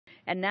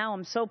And now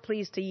I'm so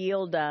pleased to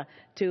yield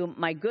to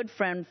my good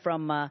friend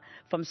from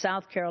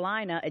South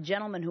Carolina, a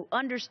gentleman who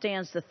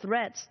understands the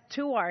threats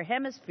to our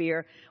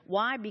hemisphere.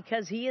 Why?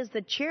 Because he is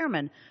the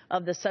chairman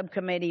of the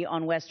Subcommittee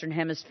on Western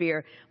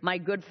Hemisphere, my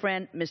good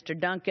friend, Mr.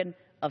 Duncan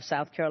of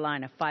South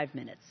Carolina. 5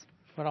 minutes.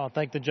 Well, I'll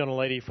thank the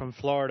gentlelady from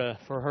Florida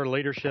for her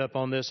leadership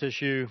on this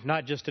issue,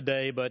 not just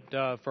today, but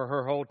for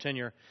her whole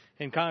tenure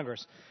in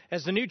Congress.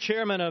 As the new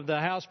chairman of the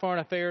House Foreign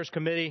Affairs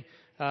Committee,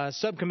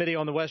 Subcommittee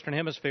on the Western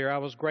Hemisphere, I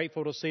was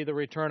grateful to see the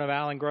return of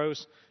Alan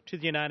Gross to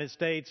the United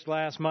States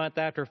last month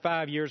after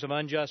 5 years of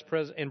unjust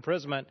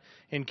imprisonment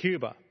in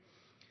Cuba.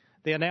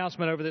 The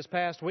announcement over this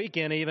past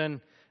weekend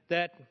even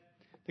that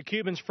the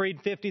Cubans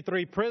freed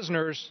 53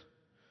 prisoners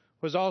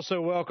was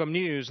also welcome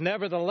news.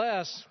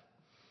 Nevertheless,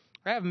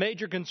 I have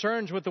major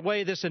concerns with the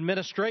way this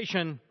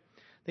administration,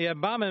 the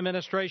Obama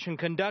administration,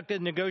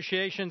 conducted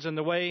negotiations and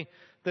the way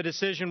the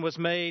decision was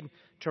made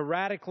to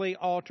radically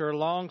alter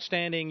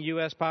long-standing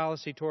U.S.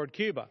 policy toward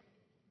Cuba.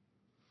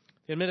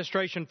 The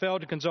administration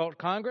failed to consult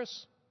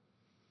Congress,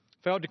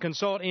 failed to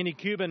consult any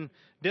Cuban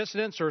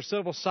dissidents or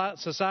civil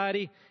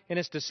society in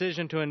its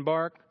decision to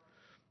embark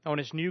on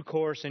its new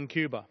course in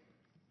Cuba.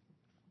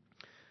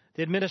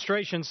 The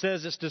administration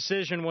says its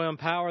decision will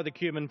empower the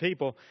Cuban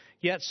people,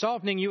 yet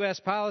softening U.S.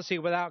 policy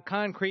without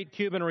concrete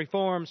Cuban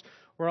reforms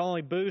will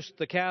only boost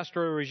the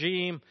Castro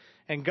regime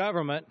and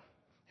government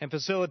and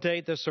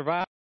facilitate the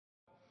survival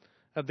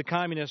of the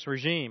communist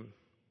regime.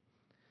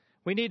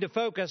 We need to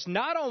focus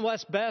not on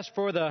what's best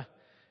for the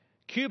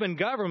Cuban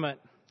government,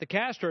 the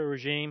Castro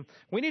regime.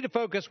 We need to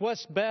focus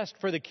what's best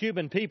for the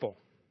Cuban people.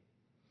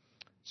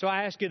 So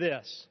I ask you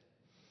this.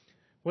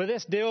 Will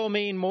this deal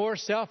mean more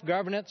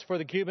self-governance for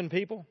the Cuban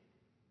people?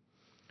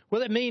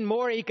 Will it mean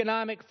more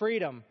economic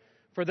freedom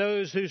for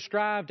those who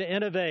strive to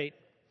innovate,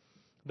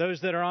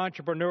 those that are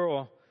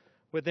entrepreneurial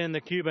within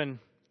the Cuban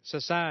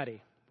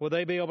society? Will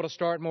they be able to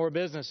start more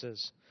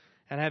businesses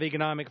and have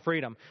economic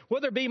freedom?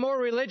 Will there be more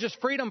religious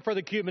freedom for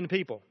the Cuban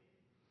people?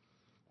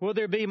 Will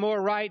there be more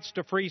rights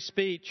to free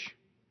speech?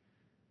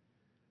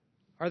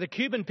 Are the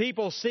Cuban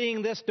people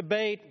seeing this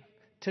debate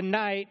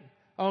tonight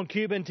on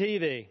Cuban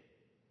TV?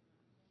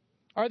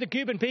 Are the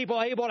Cuban people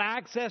able to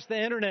access the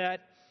Internet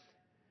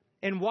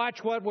and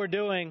watch what we're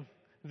doing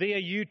via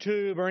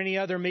YouTube or any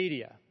other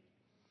media?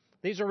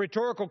 These are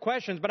rhetorical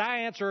questions, but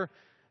I answer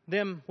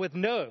them with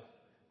no,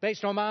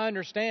 based on my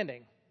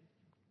understanding.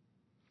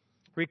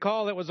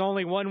 Recall it was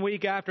only 1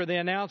 week after the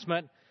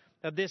announcement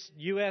of this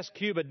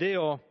U.S.-Cuba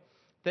deal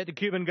that the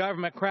Cuban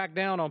government cracked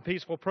down on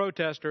peaceful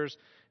protesters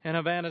in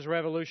Havana's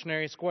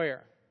Revolutionary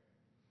Square.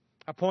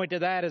 I point to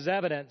that as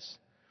evidence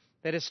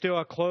that it's still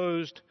a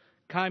closed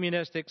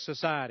communistic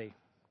society.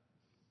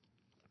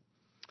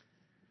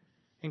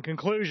 In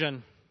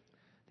conclusion,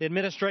 the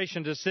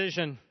administration's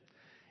decision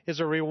is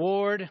a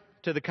reward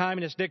to the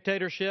communist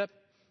dictatorship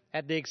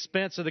at the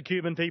expense of the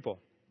Cuban people.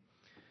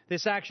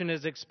 This action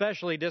is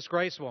especially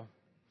disgraceful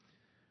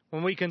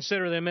when we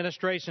consider the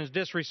administration's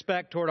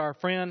disrespect toward our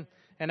friend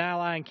and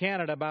ally in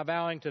Canada by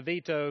vowing to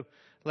veto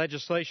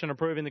legislation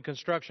approving the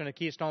construction of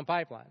Keystone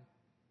Pipeline.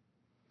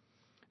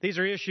 These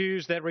are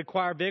issues that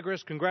require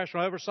vigorous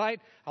congressional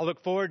oversight. I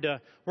look forward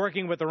to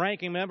working with the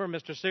ranking member,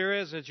 Mr.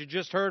 Sears, as you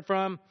just heard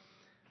from,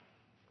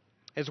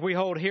 as we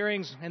hold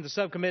hearings in the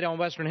Subcommittee on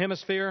Western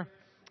Hemisphere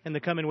in the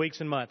coming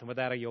weeks and months. And with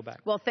that, I yield back.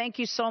 Well, thank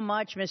you so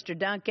much, Mr.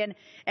 Duncan.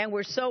 And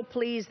we're so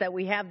pleased that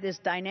we have this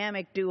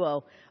dynamic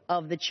duo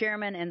of the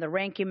chairman and the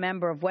ranking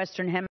member of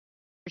Western Hemisphere.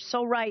 You're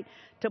so right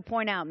to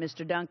point out,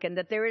 Mr. Duncan,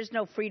 that there is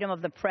no freedom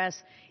of the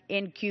press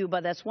in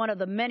Cuba. That's one of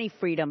the many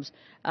freedoms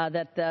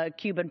that the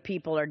Cuban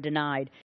people are denied.